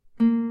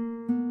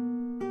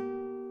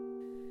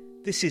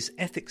This is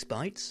Ethics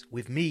Bites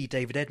with me,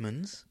 David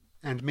Edmonds.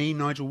 And me,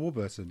 Nigel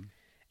Warburton.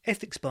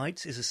 Ethics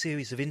Bites is a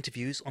series of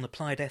interviews on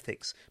applied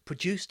ethics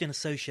produced in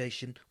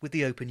association with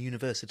the Open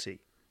University.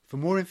 For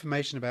more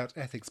information about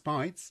Ethics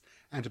Bites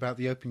and about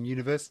the Open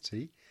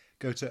University,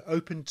 go to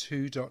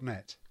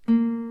open2.net.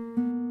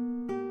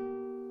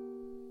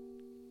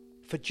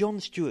 For John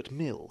Stuart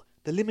Mill,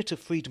 the limit of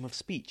freedom of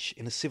speech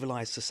in a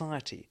civilised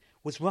society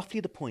was roughly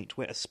the point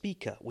where a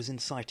speaker was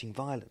inciting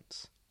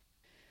violence.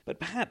 But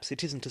perhaps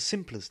it isn't as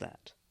simple as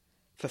that.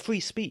 For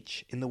free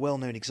speech, in the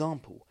well-known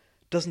example,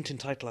 doesn't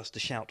entitle us to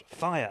shout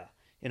 "fire"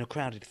 in a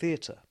crowded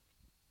theatre.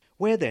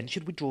 Where then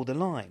should we draw the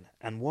line,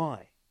 and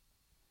why?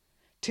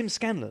 Tim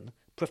Scanlon,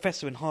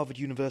 professor in Harvard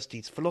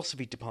University's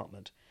philosophy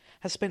department,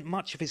 has spent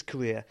much of his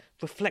career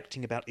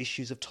reflecting about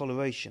issues of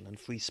toleration and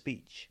free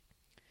speech.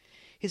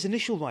 His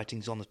initial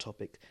writings on the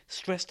topic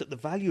stressed that the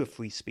value of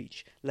free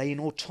speech lay in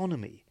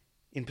autonomy,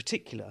 in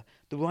particular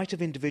the right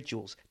of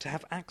individuals to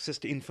have access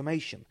to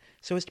information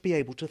so as to be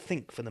able to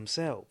think for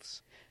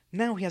themselves.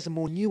 Now he has a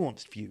more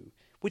nuanced view,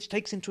 which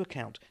takes into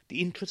account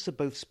the interests of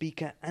both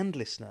speaker and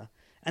listener,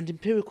 and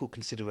empirical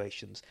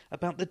considerations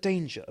about the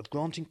danger of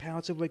granting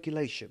powers of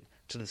regulation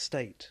to the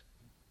state.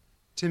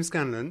 Tim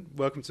Scanlon,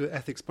 welcome to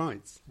Ethics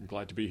Bites. I'm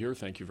glad to be here.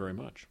 Thank you very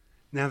much.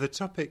 Now, the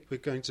topic we're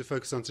going to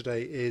focus on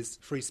today is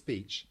free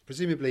speech.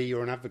 Presumably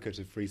you're an advocate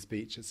of free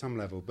speech at some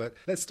level, but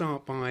let's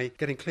start by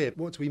getting clear.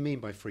 What do we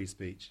mean by free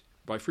speech?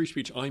 By free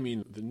speech, I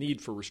mean the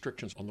need for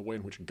restrictions on the way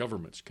in which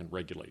governments can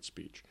regulate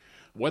speech.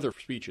 Whether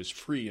speech is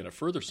free in a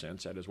further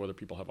sense, that is, whether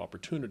people have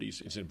opportunities,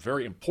 is a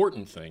very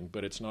important thing,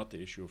 but it's not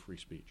the issue of free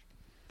speech.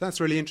 That's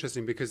really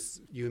interesting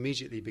because you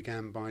immediately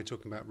began by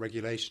talking about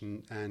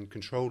regulation and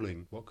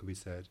controlling what can be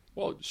said.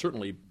 Well,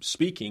 certainly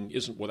speaking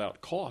isn't without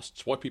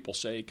costs. What people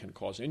say can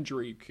cause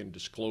injury, can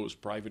disclose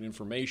private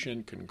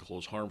information, can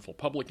disclose harmful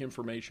public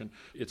information.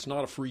 It's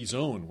not a free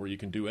zone where you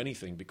can do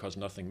anything because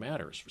nothing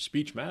matters.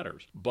 Speech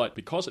matters. But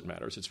because it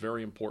matters, it's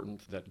very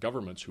important that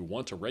governments who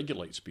want to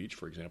regulate speech,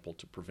 for example,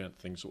 to prevent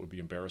things that would be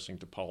embarrassing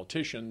to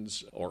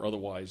politicians or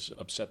otherwise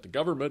upset the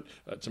government,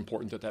 it's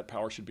important that that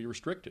power should be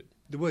restricted.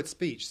 The word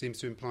speech seems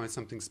to imply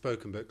something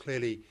spoken, but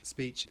clearly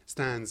speech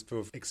stands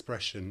for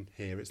expression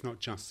here. It's not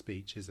just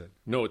speech, is it?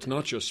 No, it's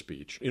not just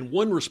speech. In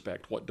one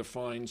respect, what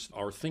defines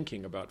our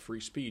thinking about free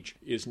speech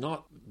is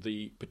not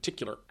the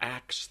particular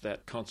acts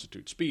that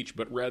constitute speech,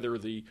 but rather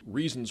the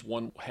reasons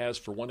one has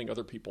for wanting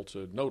other people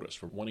to notice,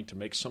 for wanting to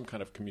make some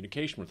kind of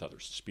communication with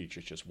others. Speech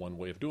is just one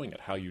way of doing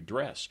it. How you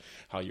dress,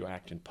 how you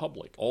act in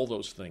public. All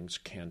those things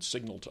can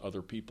signal to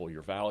other people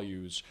your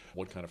values,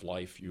 what kind of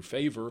life you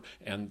favor,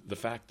 and the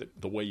fact that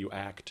the way you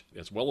act,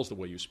 as well as the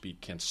way you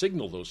speak, can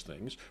signal those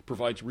things,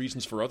 provides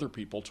reasons for other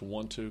people to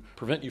want to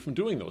prevent you from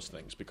doing those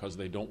things because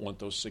they don't want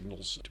those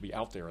signals to be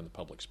out there in the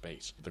public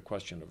space. The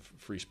question of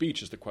free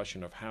speech is the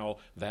question of how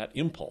that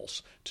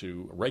impulse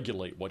to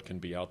regulate what can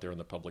be out there in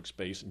the public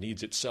space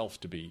needs itself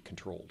to be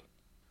controlled.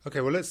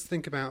 Okay, well, let's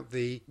think about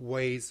the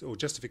ways or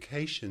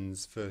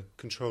justifications for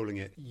controlling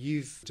it.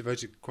 You've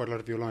devoted quite a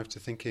lot of your life to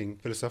thinking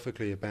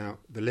philosophically about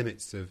the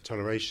limits of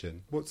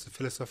toleration. What's the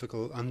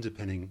philosophical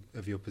underpinning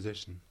of your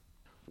position?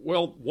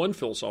 Well, one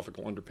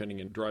philosophical underpinning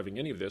in driving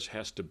any of this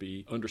has to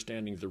be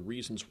understanding the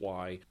reasons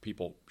why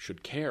people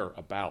should care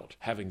about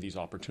having these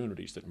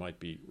opportunities that might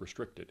be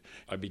restricted.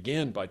 I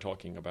began by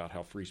talking about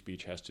how free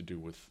speech has to do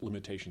with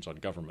limitations on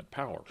government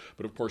power.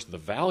 But of course, the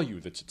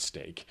value that's at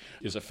stake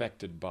is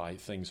affected by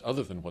things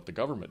other than what the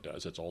government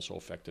does. It's also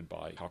affected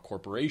by how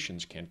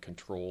corporations can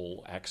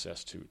control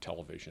access to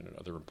television and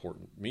other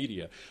important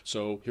media.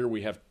 So here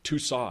we have two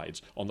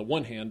sides. On the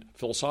one hand,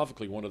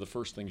 philosophically, one of the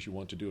first things you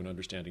want to do in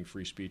understanding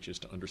free speech is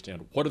to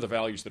understand what are the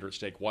values that are at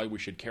stake, why we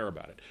should care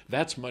about it.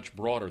 That's much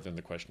broader than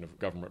the question of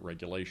government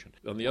regulation.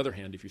 On the other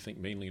hand, if you think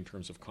mainly in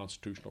terms of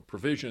constitutional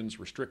provisions,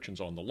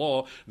 restrictions on the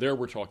law, there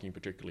we're talking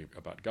particularly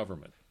about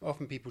government.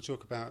 Often people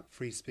talk about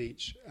free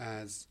speech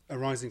as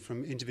arising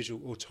from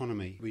individual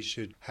autonomy. We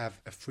should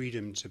have a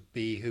freedom to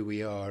be who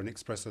we are and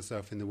express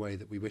ourselves in the way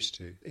that we wish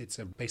to. It's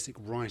a basic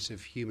right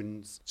of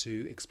humans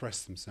to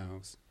express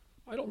themselves.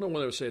 I don't know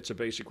whether to say it's a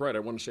basic right. I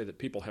want to say that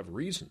people have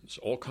reasons,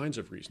 all kinds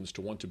of reasons,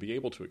 to want to be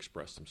able to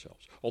express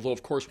themselves. Although,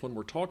 of course, when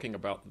we're talking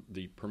about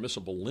the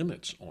permissible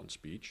limits on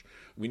speech,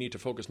 we need to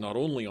focus not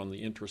only on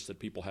the interest that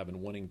people have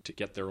in wanting to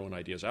get their own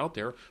ideas out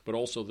there, but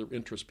also the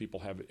interest people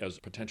have as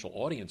potential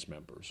audience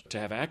members to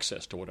have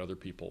access to what other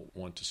people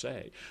want to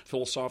say.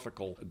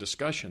 Philosophical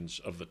discussions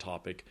of the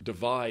topic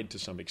divide to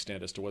some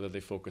extent as to whether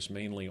they focus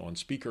mainly on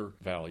speaker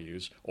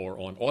values or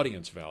on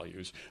audience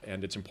values,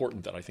 and it's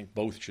important that I think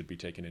both should be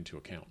taken into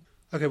account.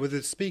 Okay, with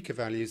the speaker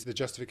values, the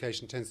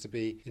justification tends to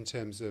be in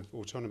terms of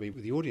autonomy.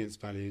 With the audience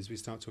values, we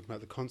start talking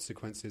about the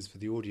consequences for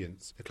the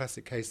audience. The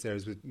classic case there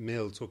is with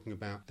Mill talking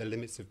about the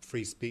limits of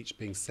free speech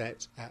being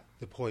set at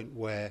the point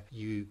where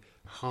you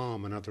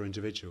harm another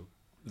individual.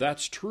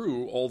 That's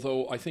true,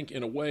 although I think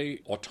in a way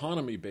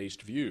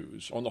autonomy-based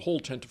views on the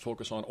whole tend to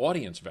focus on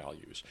audience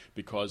values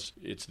because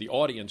it's the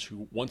audience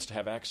who wants to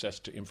have access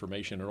to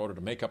information in order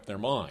to make up their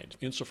mind.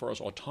 Insofar as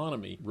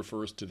autonomy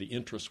refers to the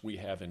interest we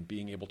have in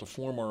being able to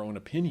form our own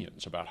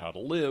opinions about how to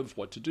live,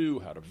 what to do,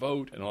 how to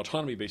vote, an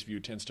autonomy-based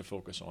view tends to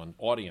focus on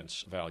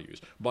audience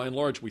values. By and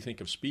large, we think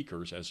of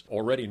speakers as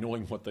already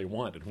knowing what they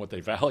want and what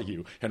they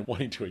value and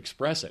wanting to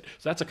express it.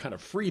 So that's a kind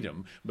of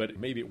freedom, but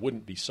maybe it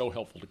wouldn't be so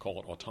helpful to call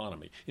it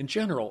autonomy. In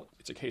general,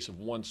 it's a case of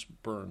once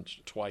burned,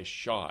 twice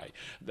shy.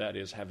 That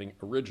is, having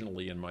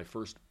originally in my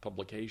first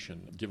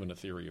publication given a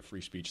theory of free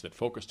speech that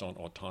focused on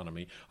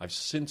autonomy, I've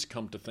since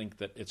come to think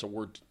that it's a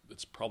word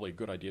that's probably a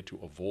good idea to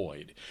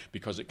avoid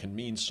because it can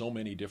mean so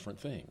many different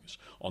things.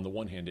 On the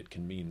one hand, it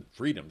can mean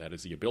freedom, that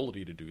is the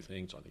ability to do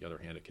things. On the other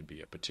hand, it can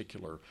be a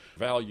particular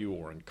value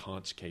or, in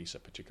Kant's case, a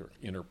particular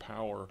inner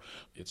power.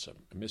 It's a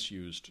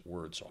misused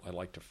word, so I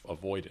like to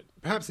avoid it.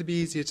 Perhaps it'd be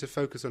easier to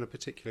focus on a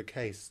particular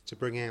case to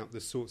bring out the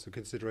sorts of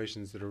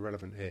considerations that are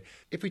relevant here.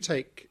 If we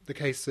take the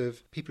case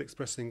of people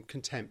expressing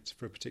contempt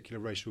for a particular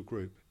racial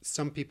group,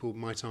 some people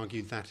might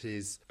argue that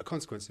is a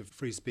consequence of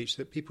free speech,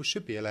 that people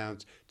should be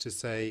allowed to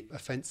say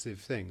offensive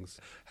things.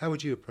 How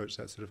would you approach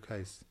that sort of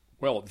case?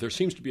 Well, there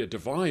seems to be a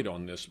divide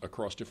on this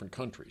across different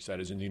countries. That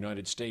is, in the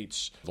United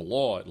States, the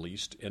law at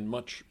least, and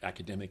much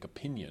academic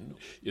opinion,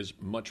 is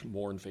much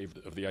more in favor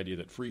of the idea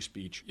that free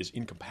speech is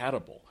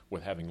incompatible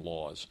with having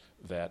laws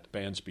that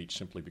ban speech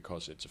simply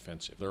because it's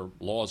offensive. There are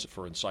laws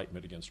for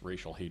incitement against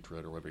racial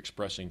hatred or of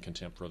expressing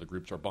contempt for other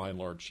groups are by and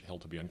large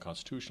held to be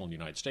unconstitutional in the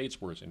United States,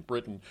 whereas in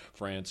Britain,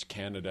 France,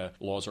 Canada,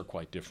 laws are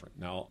quite different.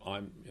 Now,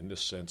 I'm, in this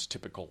sense,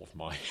 typical of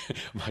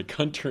my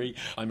country.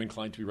 I'm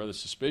inclined to be rather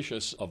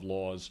suspicious of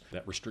laws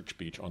that restrict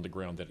speech on the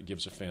ground that it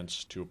gives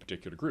offense to a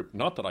particular group.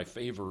 Not that I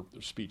favor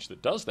speech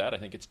that does that. I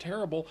think it's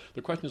terrible.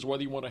 The question is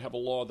whether you want to have a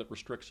law that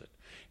restricts it.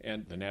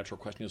 And the natural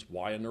question is,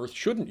 why on earth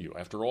shouldn't you?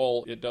 After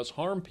all, it does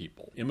harm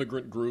people.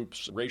 Immigrant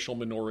groups, racial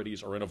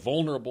minorities are in a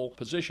vulnerable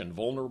position,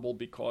 vulnerable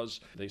because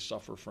they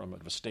suffer from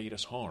a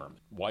status harm.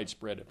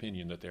 Widespread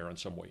opinion that they're in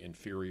some way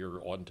inferior,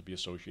 oughtn't to be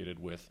associated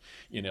with,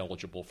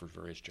 ineligible for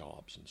various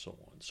jobs, and so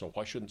on. So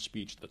why shouldn't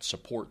speech that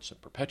supports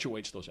and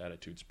perpetuates those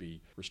attitudes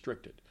be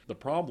restricted? The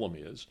problem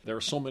is there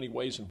are so many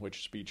ways in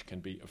which speech can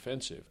be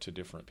offensive to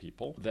different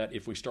people that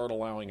if we start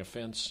allowing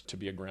offense to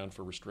be a ground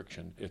for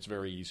restriction, it's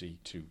very easy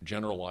to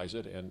generalize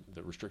it, and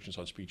the restrictions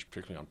on speech,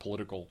 particularly on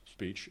political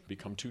speech,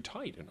 become too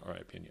tight, in our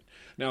opinion.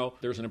 Now,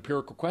 there's an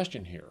empirical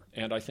question here,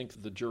 and I think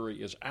that the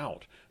jury is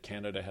out.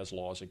 Canada has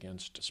laws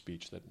against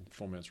speech that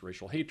foments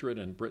racial hatred,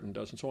 and Britain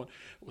does, and so on.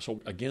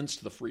 So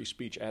against the free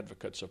speech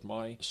advocates of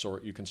my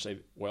sort, you can say,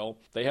 well,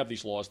 they have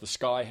these laws. The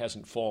sky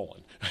hasn't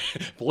fallen.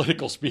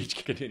 Political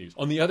speech continues.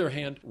 On the other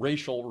hand,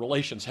 racial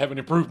relations haven't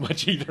improved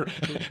much either.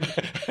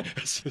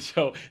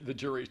 So the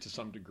jury is to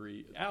some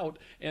degree out.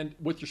 And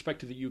with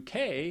respect to the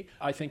UK,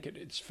 I think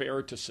it's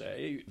fair to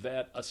say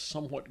that a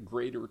somewhat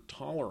greater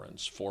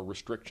tolerance for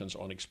restrictions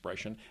on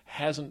expression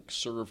hasn't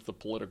served the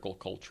political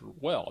culture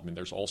well. I mean,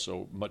 there's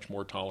also much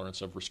more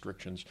tolerance of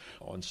restrictions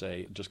on,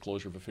 say,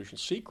 disclosure of official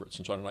secrets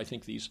and so on. And I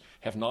think these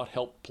have not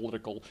helped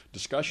political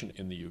discussion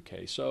in the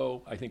UK.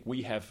 So I think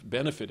we have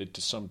benefited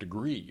to some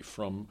degree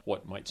from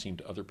what might seem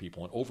to other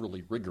people an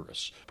overly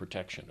rigorous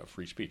protection of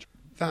free speech.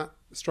 That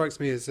strikes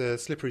me as a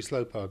slippery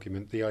slope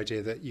argument, the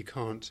idea that you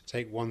can't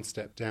take one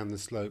step down the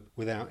slope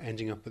without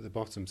ending up at the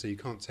bottom. So you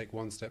can't take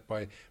one step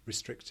by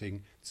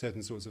restricting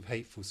certain sorts of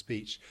hateful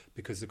speech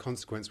because the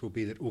consequence will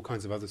be that all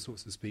kinds of other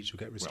sorts of speech will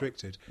get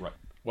restricted. Right.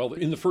 Well,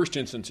 in the first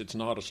instance, it's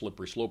not a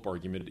slippery slope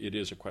argument. It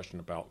is a question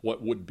about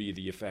what would be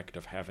the effect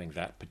of having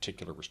that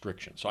particular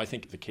restriction. So I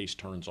think the case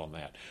turns on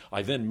that.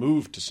 I then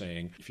moved to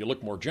saying, if you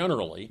look more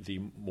generally, the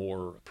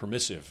more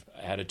permissive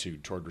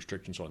attitude toward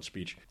restrictions on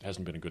speech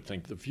hasn't been a good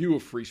thing. The view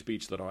of free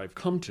speech that I've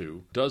come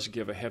to does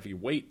give a heavy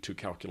weight to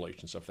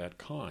calculations of that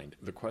kind.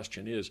 The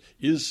question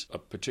is a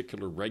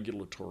particular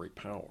regulatory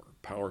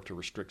power to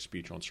restrict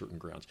speech on certain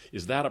grounds,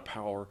 is that a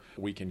power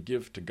we can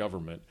give to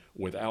government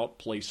without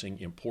placing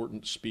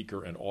important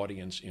speaker and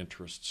audience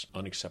interests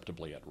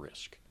unacceptably at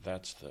risk?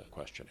 That's the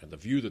question. And the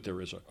view that there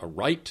is a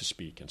right to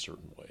speak in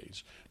certain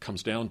ways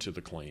comes down to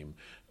the claim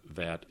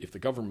that if the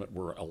government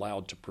were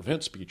allowed to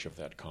prevent speech of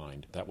that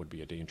kind, that would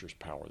be a dangerous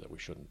power that we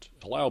shouldn't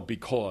allow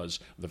because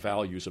the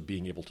values of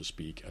being able to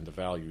speak and the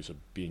values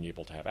of being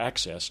able to have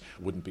access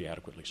wouldn't be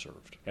adequately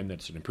served. And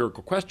that's an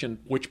empirical question,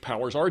 which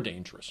powers are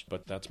dangerous,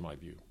 but that's my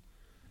view.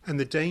 And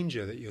the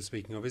danger that you're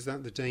speaking of, is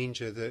that the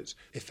danger that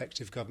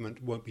effective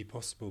government won't be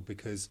possible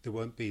because there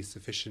won't be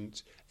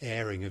sufficient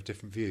airing of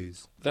different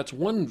views? That's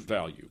one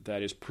value,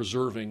 that is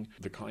preserving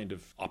the kind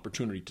of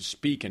opportunity to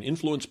speak and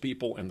influence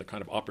people and the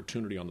kind of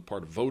opportunity on the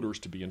part of voters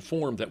to be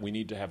informed that we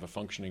need to have a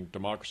functioning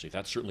democracy.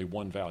 That's certainly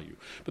one value.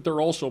 But there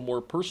are also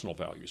more personal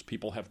values.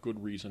 People have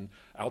good reason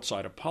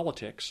outside of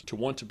politics to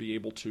want to be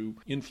able to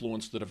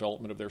influence the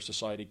development of their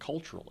society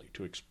culturally,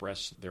 to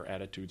express their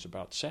attitudes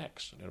about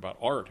sex and about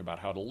art, about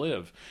how to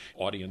live.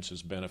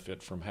 Audiences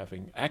benefit from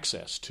having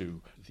access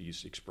to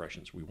these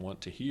expressions. We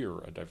want to hear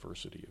a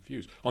diversity of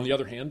views. On the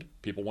other hand,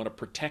 people want to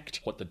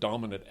protect what the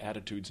dominant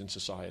attitudes in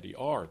society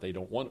are. They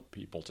don't want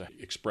people to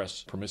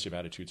express permissive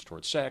attitudes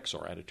towards sex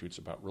or attitudes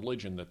about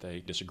religion that they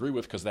disagree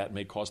with, because that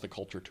may cause the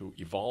culture to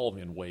evolve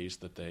in ways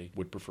that they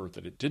would prefer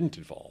that it didn't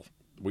evolve.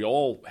 We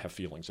all have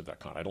feelings of that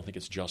kind. I don't think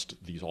it's just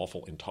these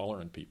awful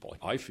intolerant people.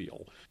 I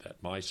feel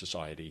that my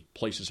society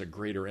places a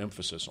greater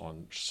emphasis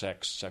on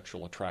sex,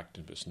 sexual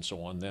attractiveness, and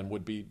so on than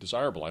would be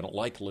desirable. I don't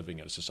like living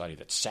in a society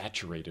that's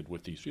saturated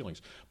with these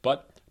feelings.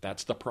 But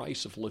that's the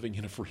price of living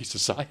in a free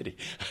society.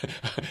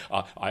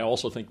 I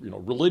also think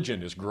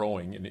religion is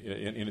growing in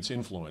its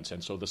influence,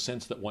 and so the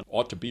sense that one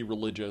ought to be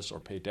religious or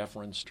pay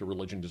deference to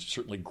religion is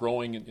certainly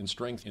growing in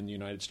strength in the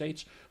United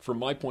States. From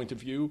my point of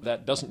view,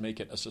 that doesn't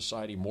make it a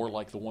society more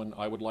like the one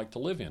I would like to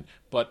live in.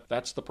 But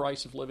that's the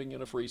price of living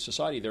in a free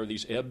society. There are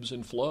these ebbs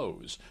and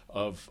flows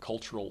of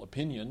cultural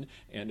opinion,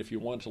 and if you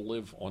want to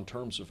live on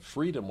terms of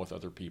freedom with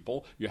other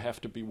people, you have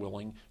to be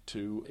willing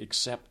to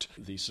accept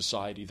the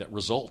society that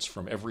results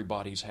from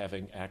everybody's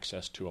having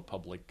access to a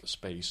public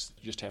space.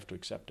 You just have to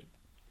accept it.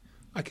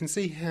 I can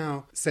see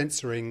how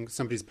censoring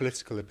somebody's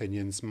political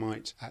opinions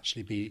might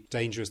actually be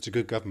dangerous to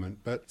good government,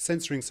 but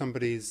censoring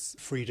somebody's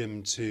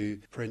freedom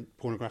to print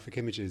pornographic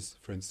images,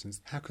 for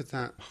instance, how could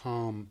that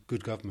harm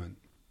good government?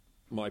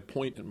 My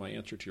point in my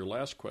answer to your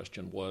last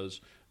question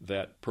was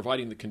that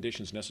providing the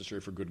conditions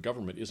necessary for good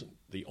government isn't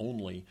the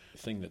only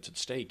thing that's at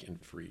stake in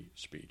free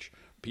speech.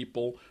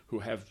 People who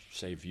have,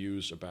 say,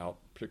 views about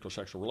particular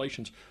sexual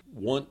relations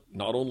want,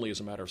 not only as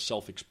a matter of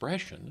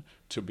self-expression,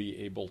 to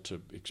be able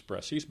to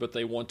express these, but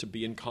they want to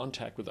be in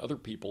contact with other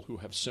people who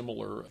have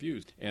similar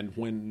views. And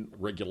when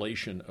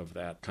regulation of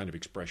that kind of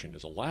expression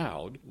is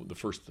allowed, the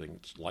first thing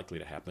that's likely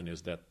to happen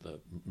is that the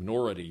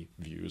minority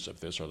views of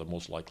this are the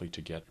most likely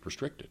to get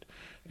restricted.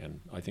 And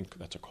I think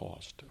that's a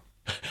cost.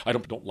 I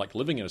don't like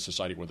living in a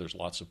society where there's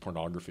lots of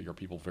pornography or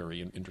people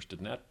very interested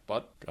in that,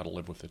 but got to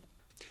live with it.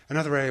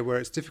 Another area where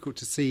it's difficult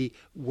to see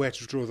where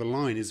to draw the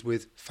line is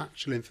with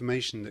factual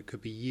information that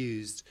could be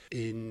used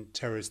in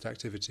terrorist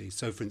activity.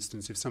 So, for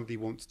instance, if somebody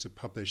wants to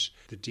publish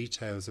the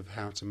details of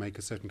how to make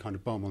a certain kind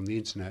of bomb on the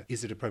internet,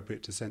 is it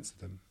appropriate to censor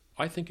them?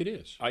 I think it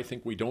is. I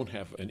think we don't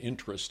have an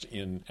interest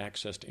in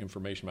access to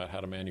information about how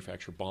to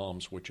manufacture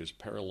bombs, which is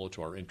parallel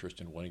to our interest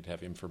in wanting to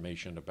have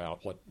information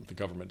about what the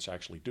government's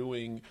actually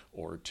doing,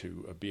 or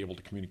to be able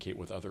to communicate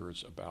with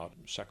others about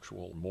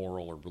sexual,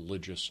 moral, or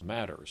religious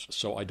matters.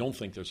 So I don't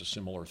think there's a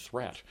similar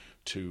threat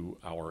to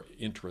our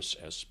interests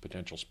as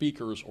potential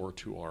speakers or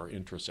to our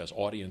interests as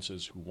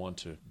audiences who want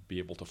to be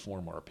able to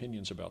form our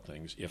opinions about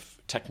things if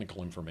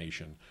technical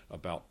information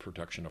about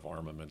production of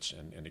armaments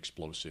and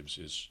explosives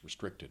is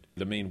restricted.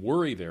 The main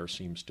worry there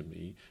seems to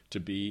me to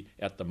be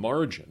at the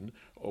margin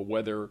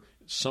whether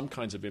some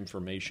kinds of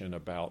information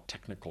about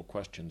technical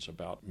questions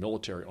about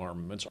military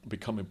armaments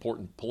become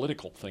important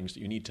political things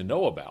that you need to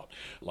know about.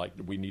 Like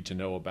we need to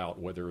know about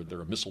whether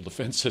their missile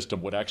defense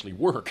system would actually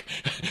work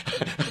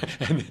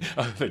and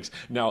other things.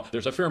 Now,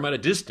 there's a fair amount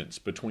of distance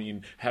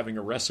between having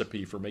a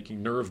recipe for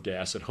making nerve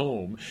gas at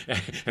home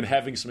and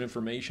having some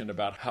information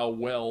about how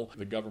well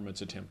the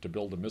government's attempt to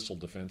build a missile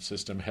defense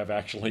system have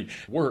actually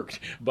worked.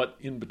 But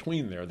in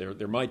between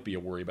there might be a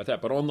worry about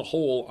that. But on the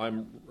whole,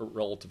 I'm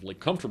relatively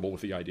comfortable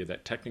with the idea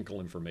that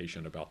technical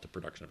information about the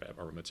production of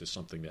armaments is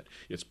something that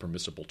it's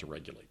permissible to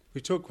regulate.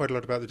 We've talked quite a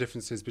lot about the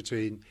differences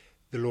between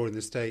the law in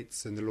the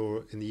States and the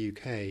law in the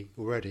UK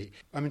already.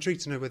 I'm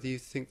intrigued to know whether you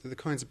think that the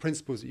kinds of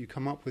principles that you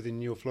come up with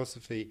in your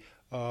philosophy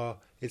are,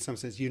 in some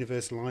sense,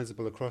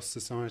 universalisable across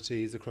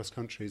societies, across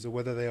countries, or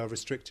whether they are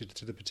restricted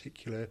to the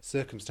particular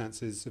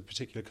circumstances of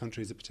particular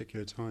countries at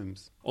particular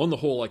times. On the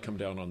whole, I come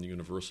down on the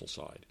universal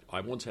side. I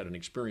once had an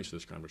experience of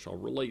this kind, which I'll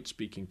relate,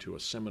 speaking to a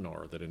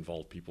seminar that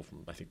involved people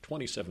from, I think,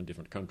 27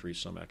 different countries,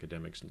 some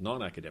academics and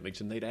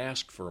non-academics, and they'd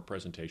asked for a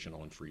presentation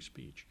on free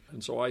speech.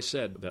 And so I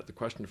said that the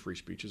question of free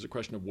speech is a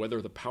question of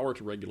whether the power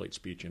to regulate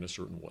speech in a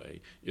certain way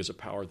is a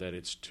power that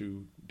it's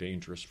too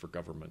dangerous for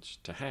governments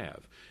to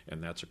have.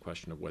 And that's a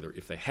question of whether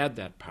if they had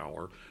that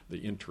power, the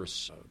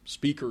interests of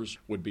speakers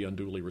would be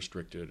unduly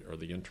restricted or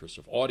the interests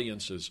of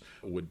audiences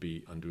would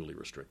be unduly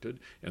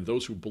restricted. And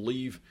those who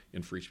believe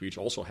in free speech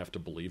also have to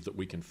believe that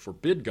we can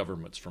forbid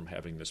governments from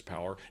having this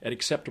power at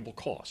acceptable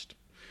cost.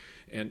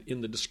 And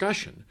in the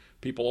discussion,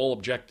 people all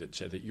objected,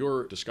 said that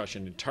your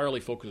discussion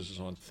entirely focuses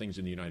on things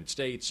in the United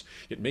States.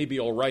 It may be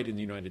all right in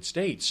the United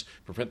States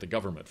to prevent the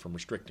government from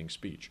restricting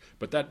speech,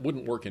 but that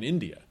wouldn't work in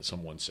India,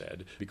 someone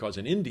said, because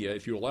in India,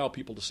 if you allow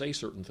people to say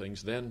certain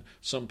things, then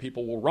some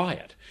people will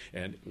riot.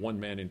 And one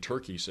man in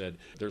Turkey said,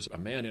 there's a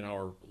man in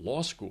our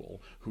law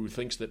school who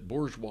thinks that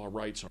bourgeois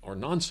rights are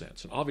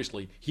nonsense, and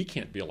obviously he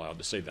can't be allowed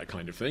to say that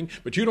kind of thing,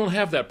 but you don't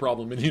have that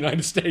problem in the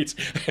United States.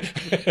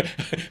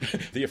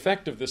 The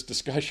effect of this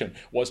discussion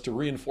question was to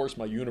reinforce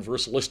my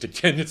universalistic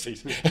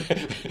tendencies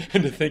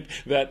and to think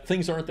that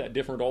things aren't that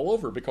different all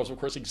over, because, of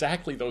course,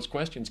 exactly those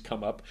questions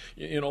come up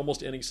in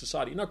almost any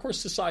society. Now, of course,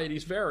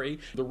 societies vary.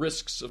 The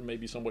risks are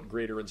maybe somewhat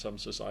greater in some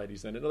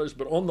societies than in others,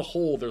 but on the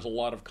whole, there's a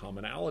lot of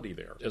commonality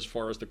there. As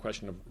far as the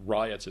question of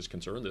riots is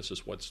concerned, this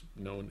is what's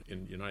known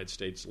in United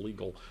States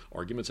legal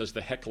arguments as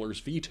the heckler's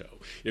veto.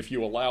 If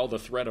you allow the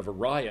threat of a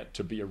riot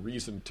to be a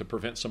reason to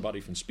prevent somebody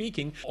from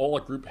speaking, all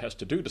a group has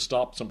to do to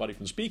stop somebody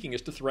from speaking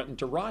is to threaten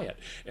to riot.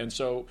 And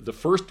so the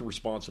first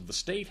response of the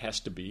state has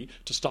to be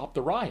to stop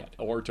the riot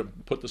or to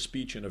put the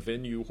speech in a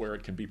venue where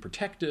it can be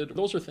protected.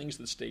 Those are things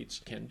that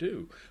states can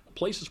do.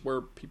 Places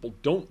where people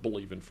don't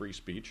believe in free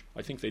speech,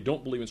 I think they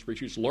don't believe in free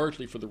speech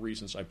largely for the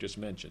reasons I've just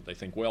mentioned. They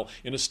think, well,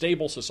 in a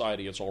stable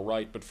society it's all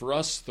right, but for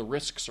us the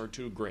risks are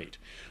too great.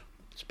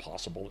 It's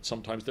possible that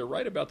sometimes they're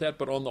right about that,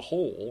 but on the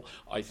whole,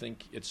 I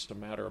think it's a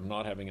matter of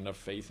not having enough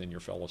faith in your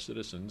fellow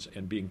citizens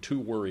and being too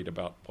worried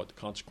about what the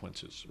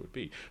consequences would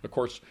be. Of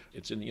course,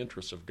 it's in the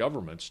interests of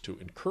governments to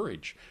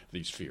encourage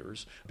these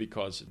fears,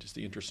 because it is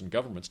the interest in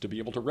governments to be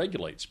able to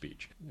regulate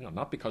speech.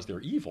 Not because they're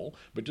evil,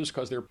 but just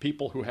because they're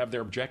people who have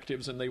their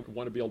objectives and they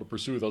want to be able to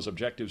pursue those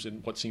objectives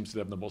in what seems to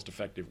them the most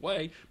effective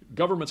way.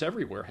 Governments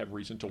everywhere have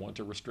reason to want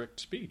to restrict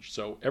speech.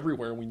 So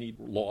everywhere we need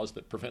laws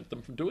that prevent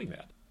them from doing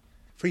that.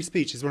 Free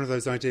speech is one of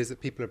those ideas that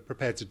people are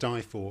prepared to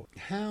die for.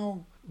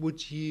 How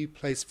would you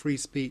place free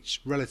speech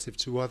relative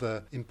to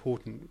other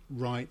important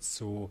rights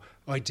or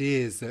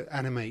ideas that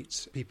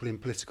animate people in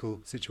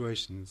political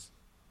situations?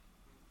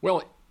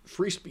 Well,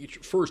 free speech,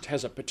 first,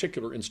 has a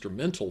particular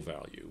instrumental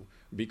value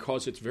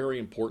because it's very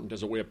important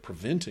as a way of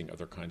preventing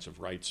other kinds of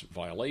rights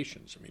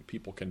violations. I mean,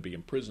 people can be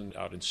imprisoned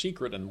out in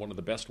secret, and one of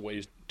the best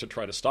ways to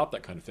try to stop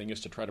that kind of thing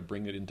is to try to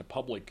bring it into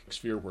public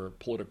sphere where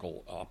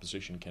political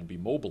opposition can be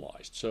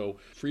mobilized. So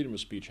freedom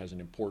of speech has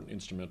an important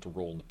instrumental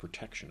role in the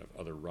protection of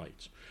other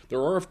rights. There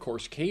are, of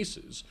course,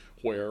 cases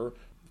where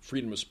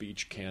freedom of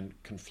speech can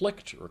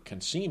conflict, or can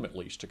seem at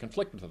least to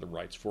conflict with other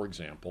rights. For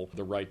example,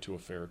 the right to a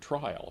fair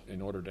trial.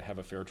 In order to have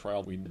a fair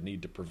trial, we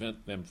need to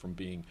prevent them from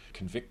being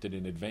convicted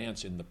in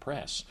advance in the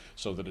press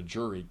so that a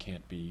jury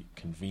can't be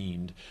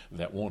convened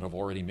that won't have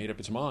already made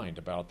up its mind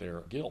about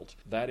their guilt.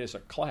 That is a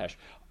clash.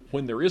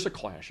 When there is a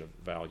clash of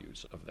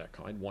values of that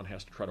kind, one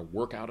has to try to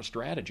work out a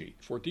strategy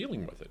for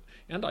dealing with it.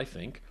 And I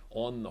think,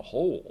 on the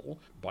whole,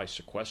 by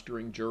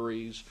sequestering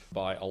juries,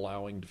 by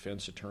allowing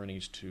defense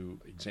attorneys to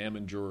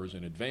examine jurors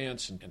in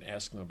advance and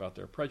ask them about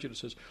their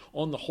prejudices,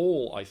 on the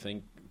whole, I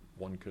think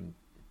one can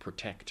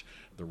protect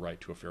the right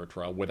to a fair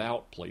trial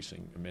without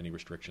placing many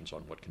restrictions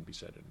on what can be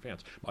said in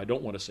advance. I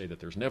don't want to say that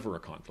there's never a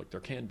conflict. There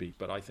can be,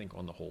 but I think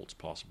on the whole it's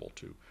possible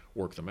to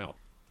work them out.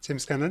 Tim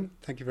Scanlon,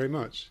 thank you very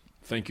much.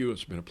 Thank you.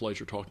 It's been a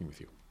pleasure talking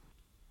with you.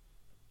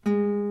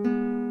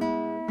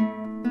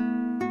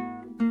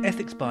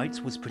 Ethics Bites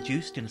was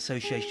produced in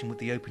association with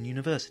the Open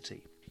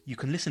University. You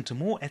can listen to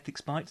more Ethics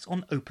Bites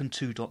on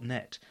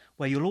open2.net,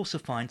 where you'll also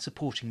find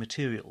supporting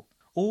material.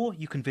 Or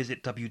you can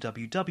visit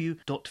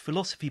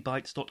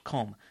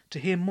www.philosophybites.com to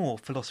hear more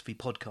philosophy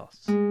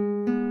podcasts.